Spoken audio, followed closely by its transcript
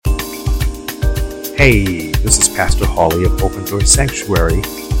Hey, this is Pastor Hawley of Open Door Sanctuary,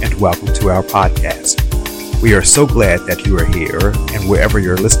 and welcome to our podcast. We are so glad that you are here, and wherever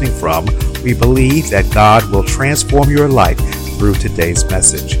you're listening from, we believe that God will transform your life through today's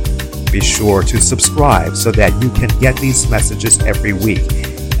message. Be sure to subscribe so that you can get these messages every week,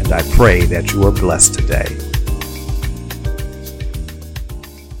 and I pray that you are blessed today.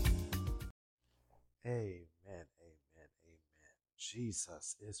 Amen, amen, amen.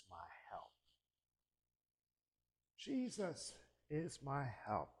 Jesus is my help. Jesus is my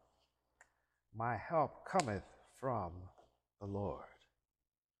help. My help cometh from the Lord.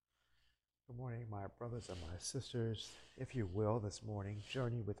 Good morning, my brothers and my sisters. If you will, this morning,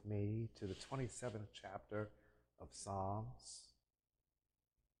 journey with me to the 27th chapter of Psalms.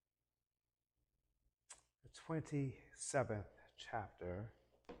 The 27th chapter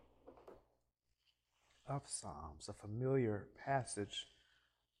of Psalms, a familiar passage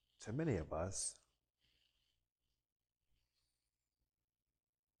to many of us.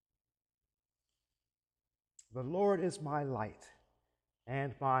 The Lord is my light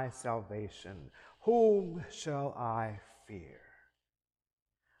and my salvation. Whom shall I fear?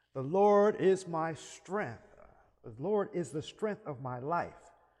 The Lord is my strength. The Lord is the strength of my life.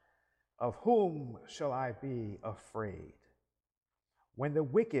 Of whom shall I be afraid? When the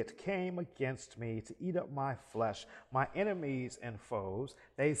wicked came against me to eat up my flesh, my enemies and foes,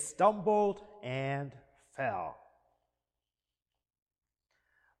 they stumbled and fell.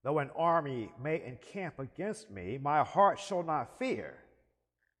 Though an army may encamp against me, my heart shall not fear.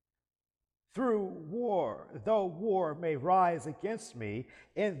 Though war may rise against me,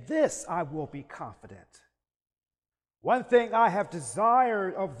 in this I will be confident. One thing I have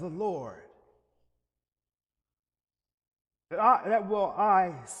desired of the Lord, that will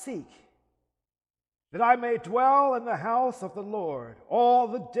I seek, that I may dwell in the house of the Lord all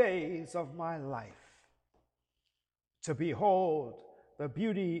the days of my life, to behold the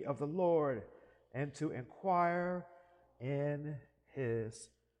beauty of the Lord, and to inquire in his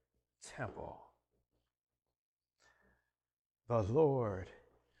temple. The Lord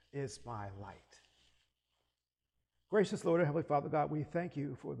is my light. Gracious Lord and Heavenly Father God, we thank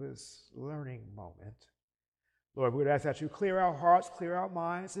you for this learning moment. Lord, we would ask that you clear our hearts, clear our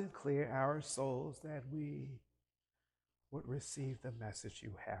minds, and clear our souls, that we would receive the message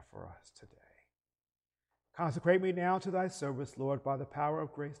you have for us today. Consecrate me now to thy service, Lord, by the power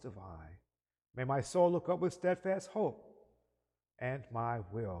of grace divine. May my soul look up with steadfast hope, and my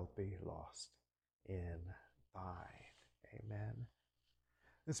will be lost in thine. Amen.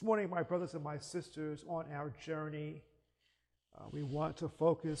 This morning, my brothers and my sisters, on our journey, we want to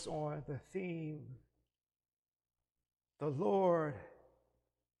focus on the theme, the Lord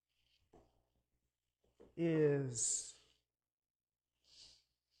is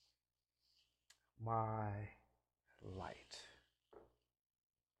my light.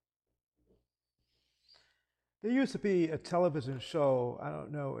 There used to be a television show, I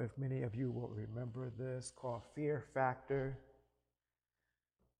don't know if many of you will remember this, called Fear Factor.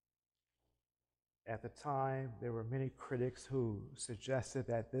 At the time, there were many critics who suggested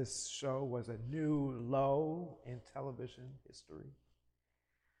that this show was a new low in television history.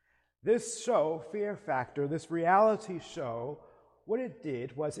 This show, Fear Factor, this reality show, what it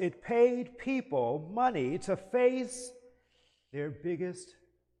did was it paid people money to face their biggest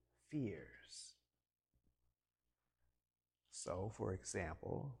fears. So, for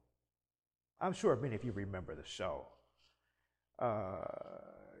example, I'm sure many of you remember the show.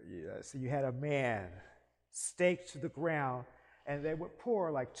 So you had a man staked to the ground, and they would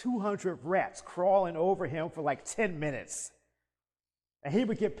pour like 200 rats crawling over him for like 10 minutes. And he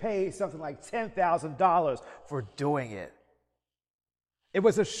would get paid something like $10,000 for doing it. It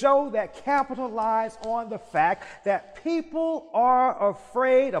was a show that capitalized on the fact that people are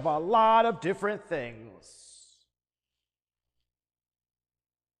afraid of a lot of different things.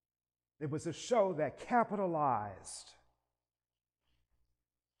 It was a show that capitalized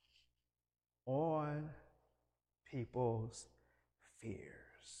on people's fears.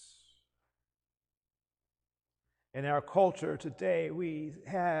 In our culture today, we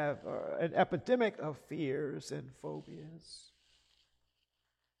have an epidemic of fears and phobias.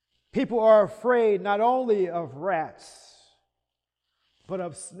 People are afraid not only of rats, but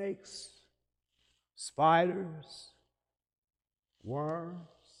of snakes, spiders, worms,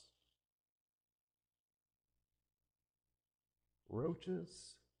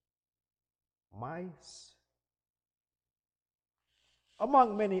 roaches, mice,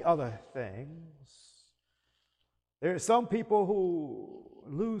 among many other things. There are some people who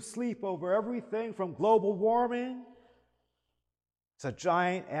lose sleep over everything from global warming It's a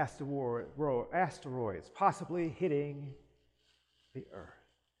giant asteroids possibly hitting the earth.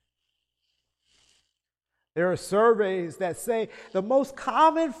 There are surveys that say the most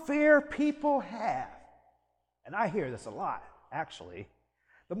common fear people have, and I hear this a lot, actually.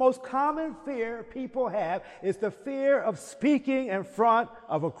 The most common fear people have is the fear of speaking in front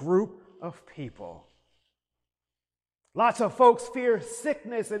of a group of people. Lots of folks fear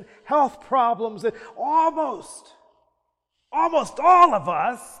sickness and health problems, and almost all of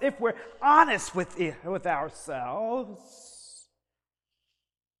us, if we're honest with ourselves,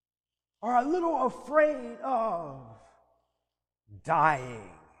 are a little afraid of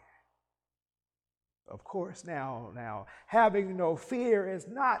dying. Of course, now, having no fear is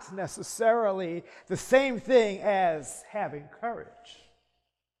not necessarily the same thing as having courage.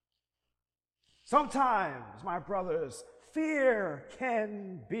 Sometimes, my brothers, fear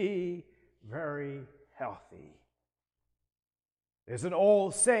can be very healthy. There's an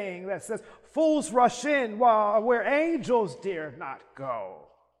old saying that says, fools rush in where angels dare not go.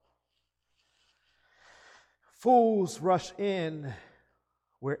 Fools rush in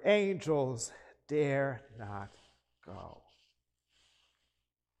where angels dare not go.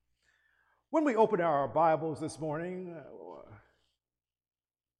 When we open our Bibles this morning,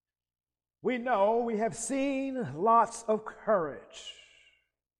 we know we have seen lots of courage.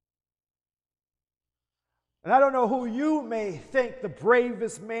 And I don't know who you may think the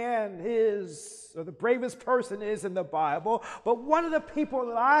bravest man is, or the bravest person is in the Bible, but one of the people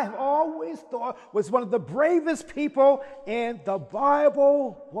that I've always thought was one of the bravest people in the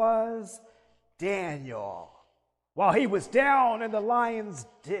Bible was Daniel, while he was down in the lion's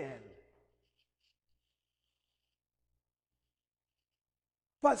den.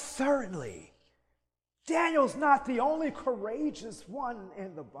 But certainly, Daniel's not the only courageous one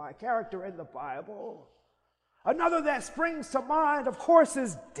in the character in the Bible. Another that springs to mind, of course,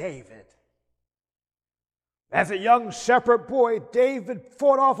 is David. As a young shepherd boy, David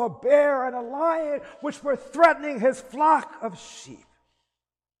fought off a bear and a lion which were threatening his flock of sheep.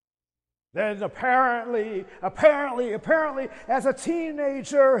 Then apparently, as a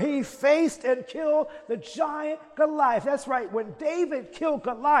teenager, he faced and killed the giant Goliath. That's right, when David killed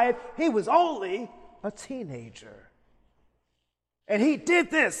Goliath, he was only a teenager. And he did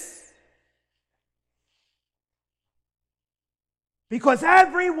this because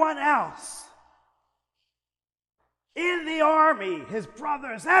everyone else in the army, his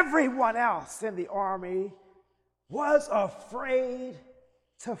brothers, everyone else in the army was afraid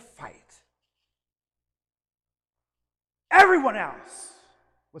to fight. Everyone else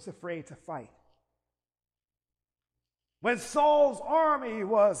was afraid to fight. When Saul's army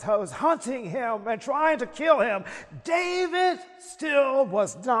was hunting him and trying to kill him, David still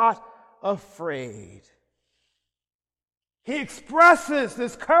was not afraid. He expresses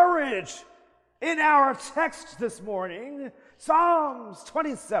this courage in our text this morning, Psalms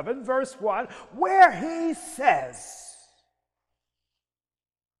 27, verse 1, where he says,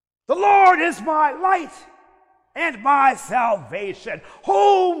 "The Lord is my light and my salvation.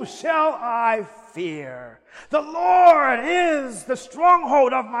 Whom shall I fear? The Lord is the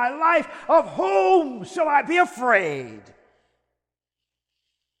stronghold of my life. Of whom shall I be afraid?"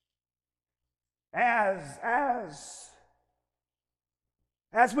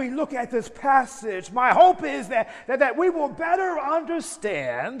 As we look at this passage, my hope is that we will better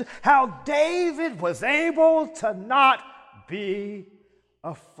understand how David was able to not be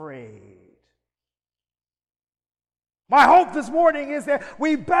afraid. My hope this morning is that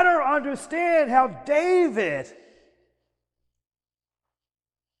we better understand how David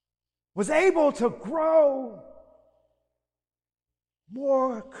was able to grow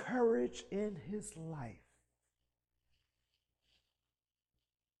more courage in his life.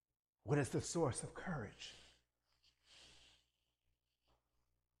 What is the source of courage?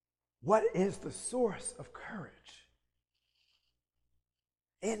 What is the source of courage?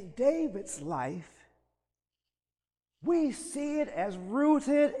 In David's life, we see it as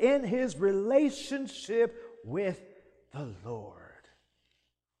rooted in his relationship with the Lord.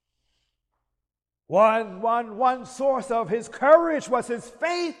 One source of his courage was his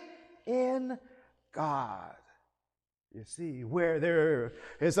faith in God. You see, where there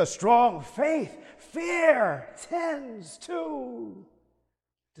is a strong faith, fear tends to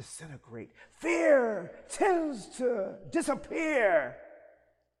disintegrate. Fear tends to disappear.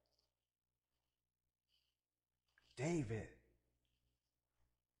 David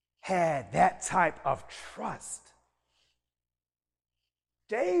had that type of trust.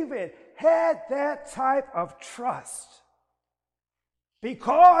 David had that type of trust.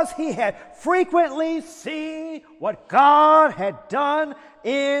 because he had frequently seen what God had done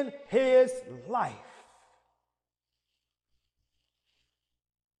in his life.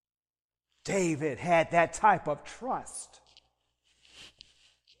 David had that type of trust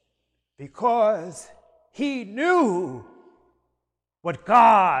because he knew what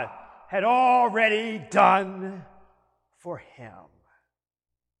God had already done for him.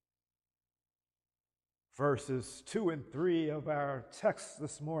 Verses 2 and 3 of our text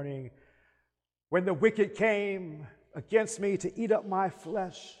this morning. When the wicked came against me to eat up my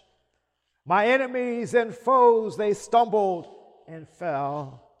flesh, my enemies and foes, they stumbled and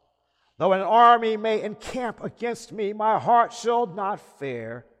fell. Though an army may encamp against me, my heart shall not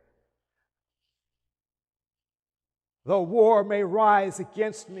fear. Though war may rise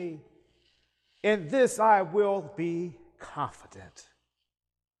against me, in this I will be confident.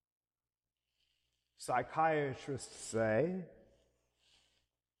 Psychiatrists say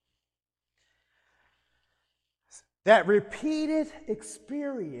that repeated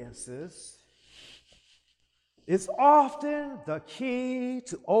experiences is often the key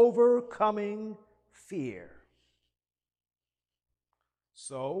to overcoming fear.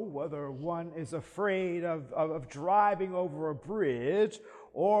 So, whether one is afraid of driving over a bridge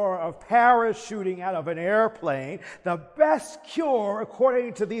or of parachuting out of an airplane, the best cure,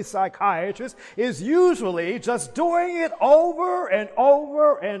 according to these psychiatrists, is usually just doing it over and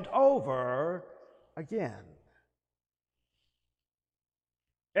over and over again.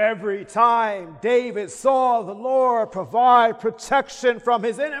 Every time David saw the Lord provide protection from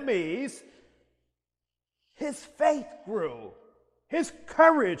his enemies, his faith grew. His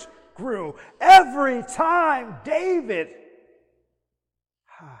courage grew. Every time David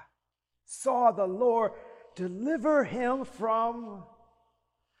saw the Lord deliver him from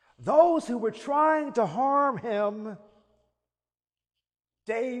those who were trying to harm him,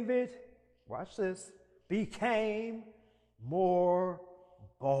 David, watch this, became more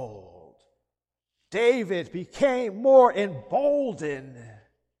bold. David became more emboldened.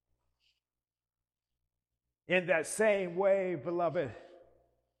 In that same way, beloved,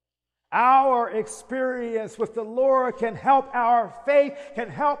 our experience with the Lord can help our faith, can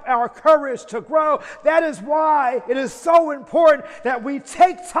help our courage to grow. That is why it is so important that we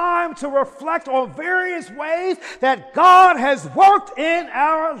take time to reflect on various ways that God has worked in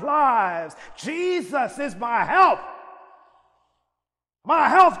our lives. Jesus is my help. My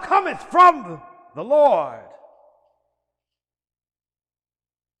help cometh from the Lord.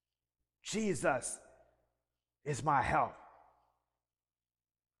 Jesus is my help.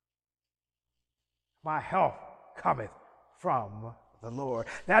 My help cometh from the Lord.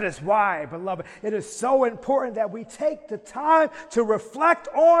 That is why, beloved, it is so important that we take the time to reflect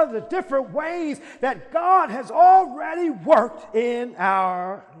on the different ways that God has already worked in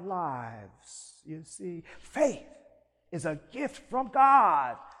our lives. You see, faith is a gift from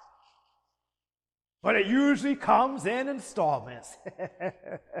God, but it usually comes in installments.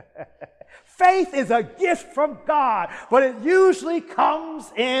 Faith is a gift from God, but it usually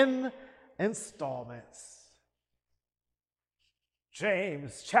comes in installments.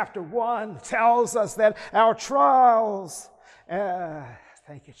 James chapter 1 tells us that our trials,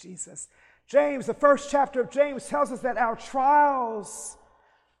 thank you, Jesus. James, the first chapter of James tells us that our trials,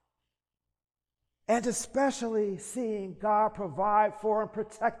 and especially seeing God provide for and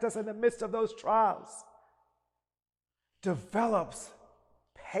protect us in the midst of those trials, develops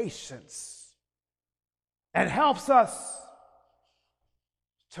patience and helps us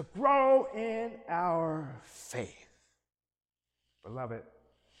to grow in our faith. Beloved,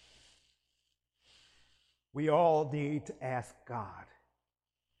 we all need to ask God.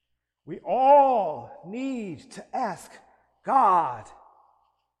 We all need to ask God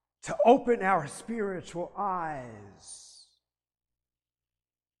to open our spiritual eyes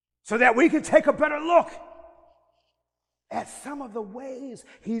so that we can take a better look at some of the ways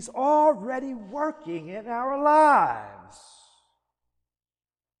He's already working in our lives.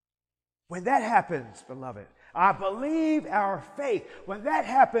 When that happens, beloved, I believe our faith, when that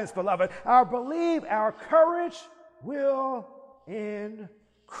happens, beloved, I believe our courage will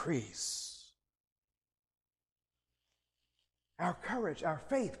increase. Our courage, our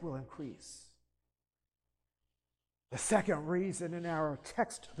faith will increase. The second reason in our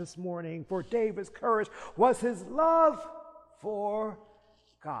text this morning for David's courage was his love for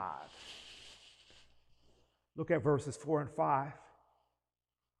God. Look at verses 4 and 5.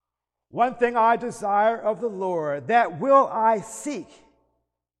 One thing I desire of the Lord, that will I seek,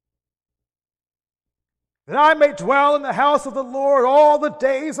 that I may dwell in the house of the Lord all the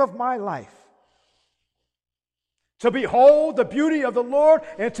days of my life, to behold the beauty of the Lord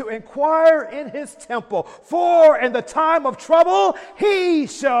and to inquire in his temple. For in the time of trouble, he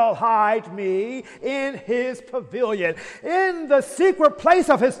shall hide me in his pavilion. In the secret place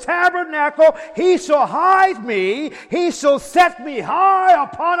of his tabernacle, he shall hide me. He shall set me high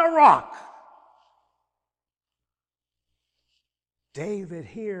upon a rock. David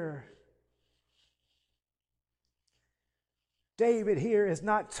here is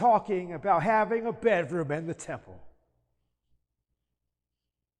not talking about having a bedroom in the temple.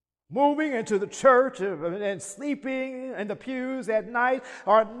 Moving into the church and sleeping in the pews at night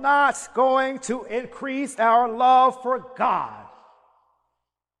are not going to increase our love for God.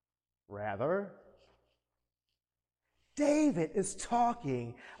 Rather, David is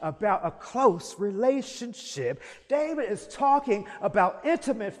talking about a close relationship. David is talking about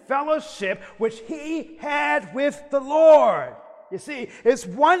intimate fellowship which he had with the Lord. You see, it's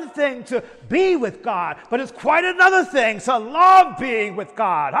one thing to be with God, but it's quite another thing to love being with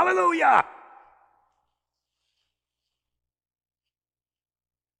God. Hallelujah!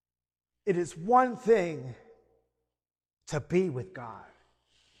 It is one thing to be with God,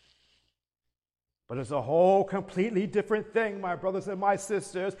 but it's a whole completely different thing, my brothers and my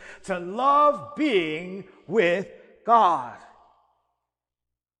sisters, to love being with God.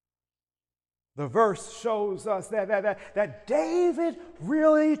 The verse shows us that David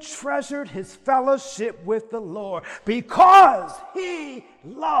really treasured his fellowship with the Lord because he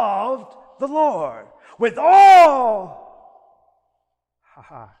loved the Lord with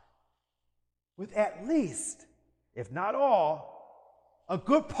at least, if not all, a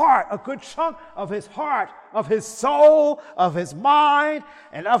good part, a good chunk of his heart, of his soul, of his mind,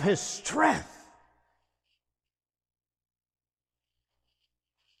 and of his strength.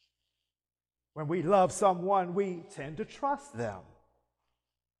 When we love someone, we tend to trust them.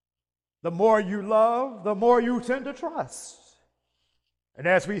 The more you love, the more you tend to trust. And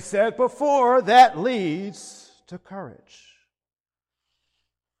as we said before, that leads to courage.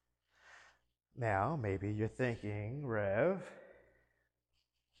 Now, maybe you're thinking, Rev,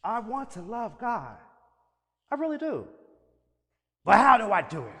 I want to love God. I really do. But how do I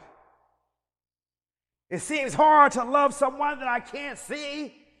do it? It seems hard to love someone that I can't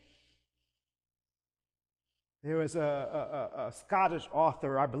see. There was a Scottish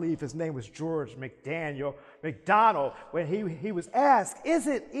author, I believe his name was George MacDonald, when he was asked, is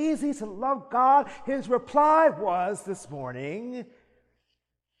it easy to love God? His reply was this morning,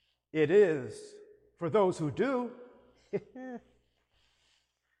 it is for those who do.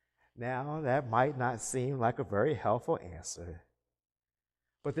 Now, that might not seem like a very helpful answer,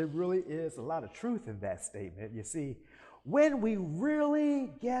 but there really is a lot of truth in that statement. You see, when we really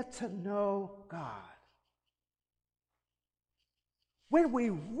get to know God, when we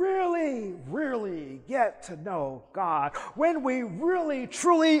really, really get to know God, when we really,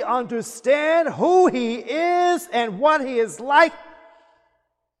 truly understand who He is and what He is like,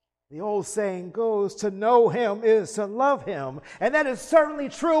 the old saying goes, to know Him is to love Him. And that is certainly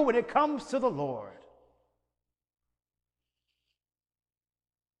true when it comes to the Lord.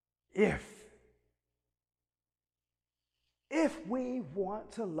 If we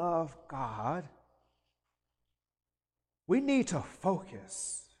want to love God, we need to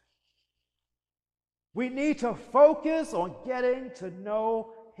focus. We need to focus on getting to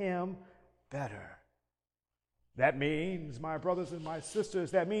know Him better. That means, my brothers and my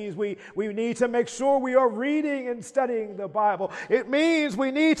sisters, that means we need to make sure we are reading and studying the Bible. It means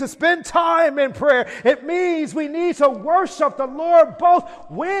we need to spend time in prayer. It means we need to worship the Lord both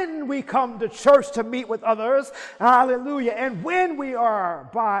when we come to church to meet with others, hallelujah, and when we are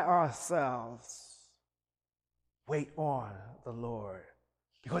by ourselves. Wait on the Lord,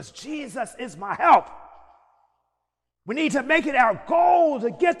 because Jesus is my help. We need to make it our goal to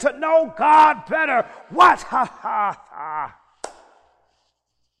get to know God better. What?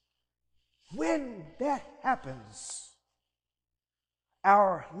 When that happens,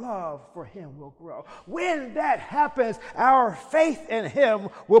 our love for Him will grow. When that happens, our faith in Him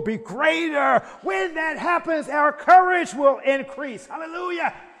will be greater. When that happens, our courage will increase.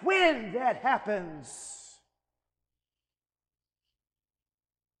 Hallelujah. When that happens,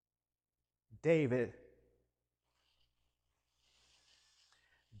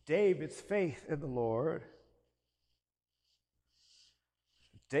 David's faith in the Lord,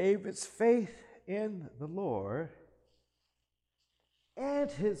 David's faith in the Lord and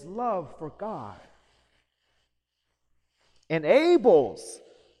his love for God enables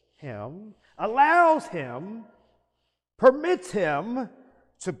him, allows him, permits him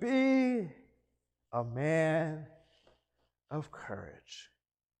to be a man of courage.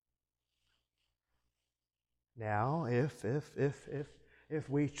 Now, if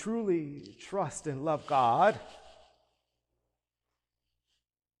we truly trust and love God,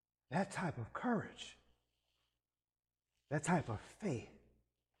 that type of courage, that type of faith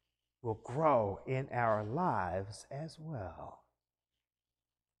will grow in our lives as well.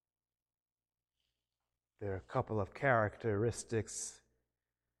 There are a couple of characteristics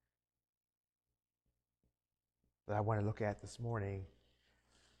that I want to look at this morning,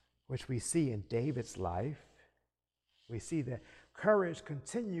 which we see in David's life. We see that courage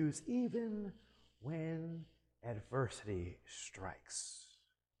continues even when adversity strikes.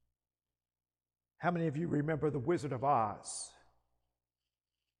 How many of you remember the Wizard of Oz?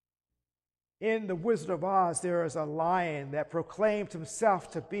 In the Wizard of Oz, there is a lion that proclaimed himself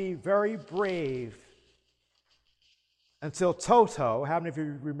to be very brave until Toto, how many of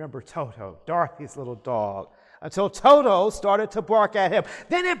you remember Toto, Dorothy's little dog? Until Toto started to bark at him.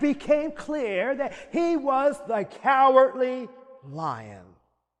 Then it became clear that he was the cowardly lion.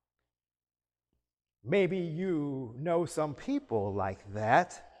 Maybe you know some people like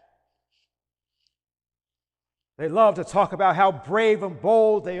that. They love to talk about how brave and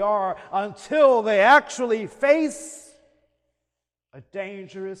bold they are until they actually face a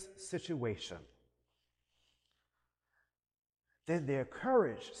dangerous situation. Then their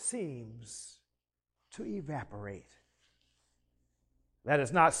courage seems to evaporate. That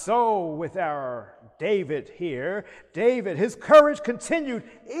is not so with our David here. David, his courage continued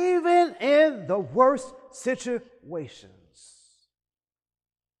even in the worst situations.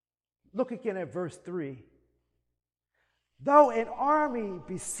 Look again at verse 3. Though an army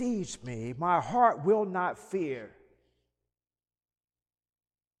besiege me, my heart will not fear.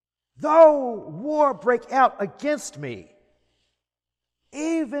 Though war break out against me,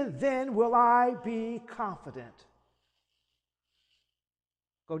 even then will I be confident.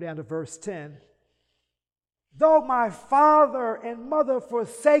 Go down to verse 10. Though my father and mother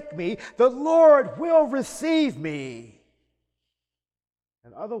forsake me, the Lord will receive me.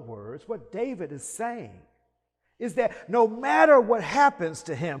 In other words, what David is saying is that no matter what happens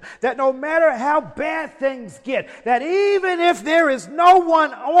to him, that no matter how bad things get, that even if there is no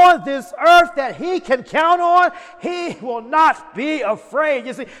one on this earth that he can count on, he will not be afraid.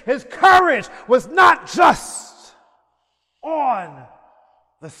 You see, his courage was not just on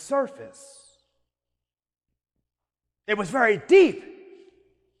the surface. It was very deep,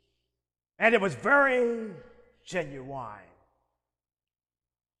 and it was very genuine.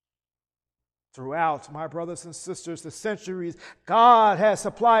 Throughout, my brothers and sisters, the centuries, God has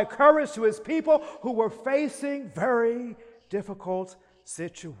supplied courage to his people who were facing very difficult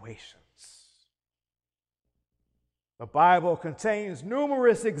situations. The Bible contains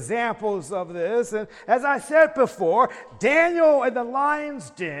numerous examples of this, and as I said before, Daniel in the lion's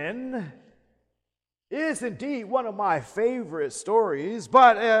den is indeed one of my favorite stories,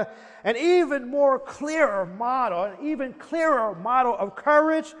 but an even clearer model of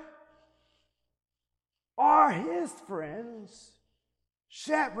courage are his friends,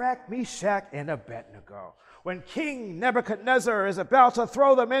 Shadrach, Meshach, and Abednego. When King Nebuchadnezzar is about to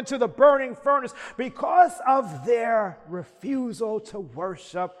throw them into the burning furnace because of their refusal to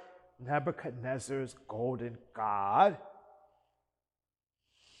worship Nebuchadnezzar's golden god,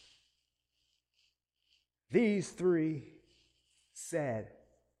 these three said,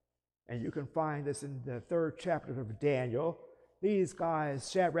 and you can find this in the 3rd chapter of Daniel, these guys,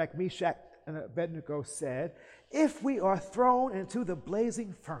 Shadrach, Meshach, and Abednego said, if we are thrown into the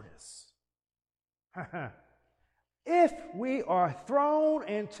blazing furnace, if we are thrown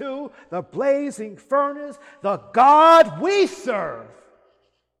into the blazing furnace, the God we serve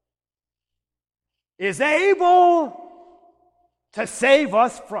is able to save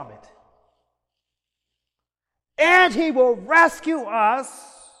us from it. And he will rescue us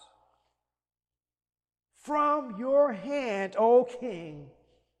from your hand, O king.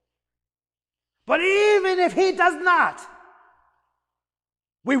 But even if he does not,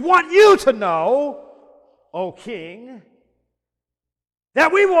 we want you to know, O king,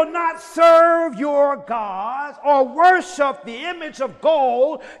 that we will not serve your gods or worship the image of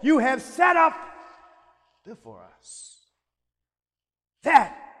gold you have set up before us.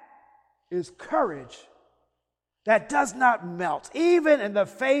 That is courage that does not melt, even in the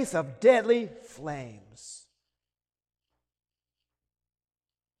face of deadly flames.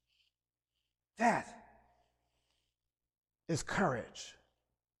 That is courage.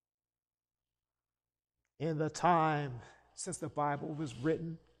 In the time since the Bible was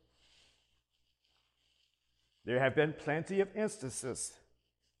written, there have been plenty of instances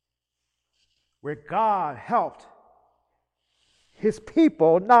where God helped his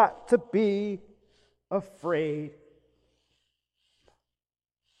people not to be afraid.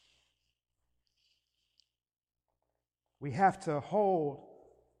 We have to hold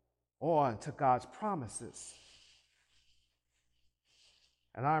on to God's promises.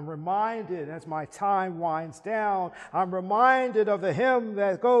 And I'm reminded, as my time winds down, I'm reminded of the hymn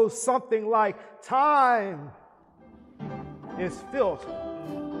that goes something like, time is filled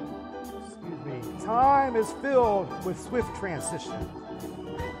with swift transition.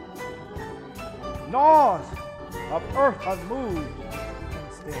 Gnawed of earth unmoved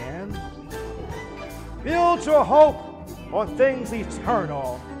can stand. Build your hope on things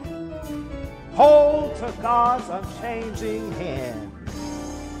eternal. Hold to God's unchanging hand.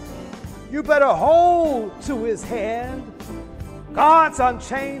 You better hold to his hand, God's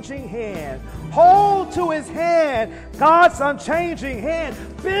unchanging hand. Hold to his hand, God's unchanging hand.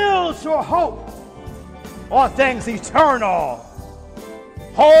 Build your hope on things eternal.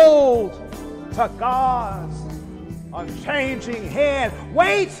 Hold to God's unchanging hand.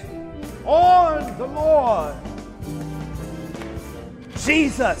 Wait on the Lord.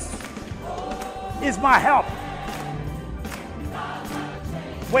 Jesus is my help.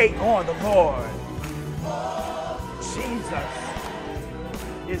 Wait on the Lord. Jesus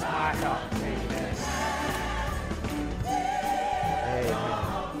is my help. Amen.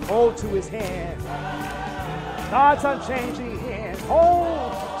 Amen. Hold to his hand. God's unchanging hand.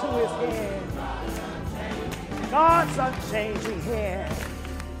 Hold to his hand. God's unchanging hand.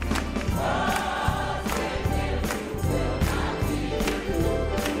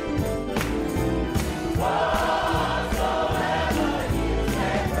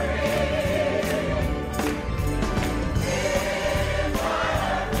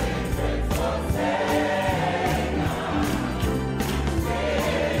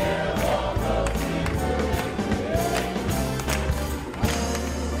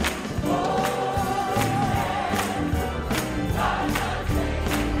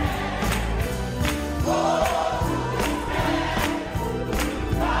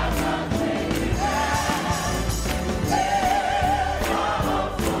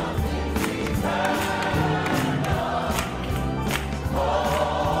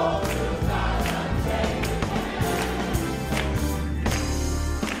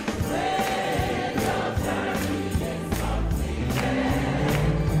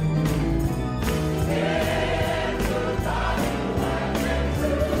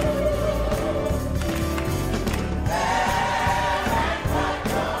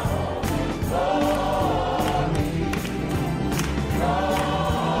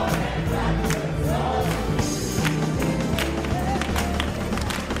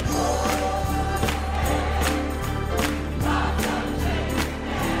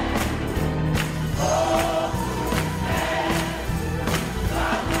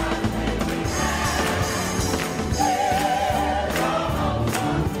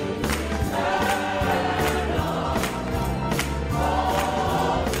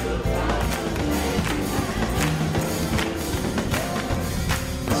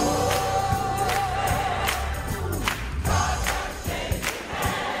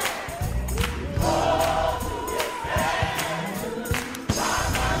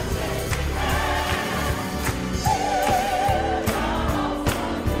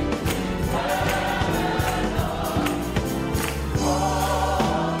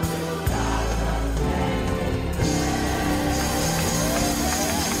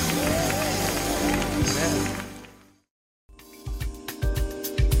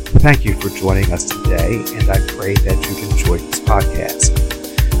 Thank you for joining us today, and I pray that you've enjoyed this podcast.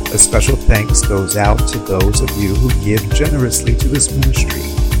 A special thanks goes out to those of you who give generously to this ministry.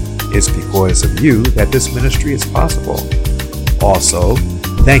 It's because of you that this ministry is possible. Also,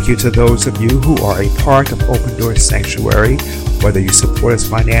 thank you to those of you who are a part of Open Doors Sanctuary, whether you support us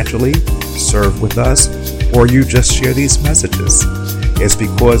financially, serve with us, or you just share these messages. It's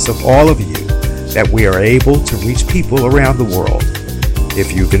because of all of you that we are able to reach people around the world.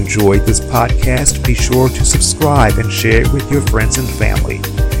 If you've enjoyed this podcast, be sure to subscribe and share it with your friends and family.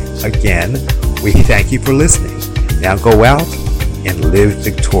 Again, we thank you for listening. Now go out and live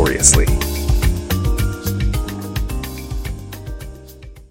victoriously.